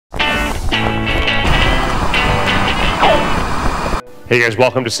Hey guys,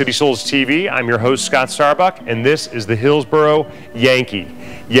 welcome to City Soles TV. I'm your host, Scott Starbuck, and this is the Hillsboro Yankee.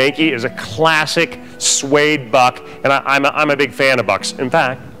 Yankee is a classic suede buck, and I'm a big fan of bucks. In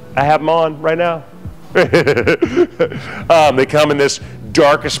fact, I have them on right now. They come in this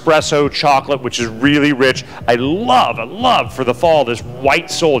dark espresso chocolate, which is really rich. I love for the fall, this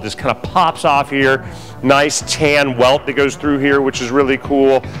white sole just kind of pops off here. Nice tan welt that goes through here, which is really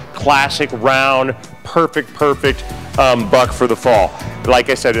cool. Classic, round, perfect buck for the fall. Like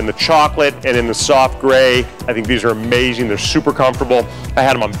I said, in the chocolate and in the soft gray, I think these are amazing. They're super comfortable. I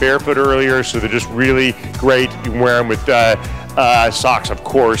had them on barefoot earlier, so they're just really great. You can wear them with socks, of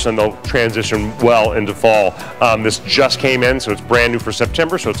course, and they'll transition well into fall. This just came in, so it's brand new for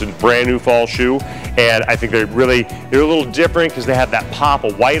September, so it's a brand new fall shoe. And I think they're a little different because they have that pop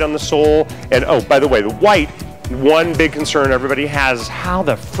of white on the sole. And oh, by the way, the white, one big concern everybody has is how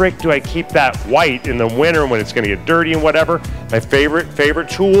the frick do I keep that white in the winter when it's going to get dirty and whatever. My favorite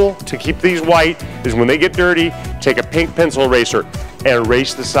tool to keep these white is when they get dirty, take a pink pencil eraser and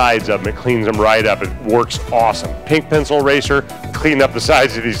erase the sides of them. It cleans them right up. It works awesome. Pink pencil eraser, clean up the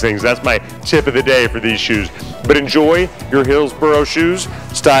sides of these things. That's my tip of the day for these shoes. But enjoy your Hillsboro shoes,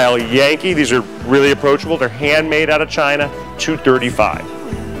 style Yankee. These are really approachable. They're handmade out of China, $235.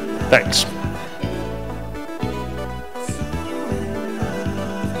 Thanks.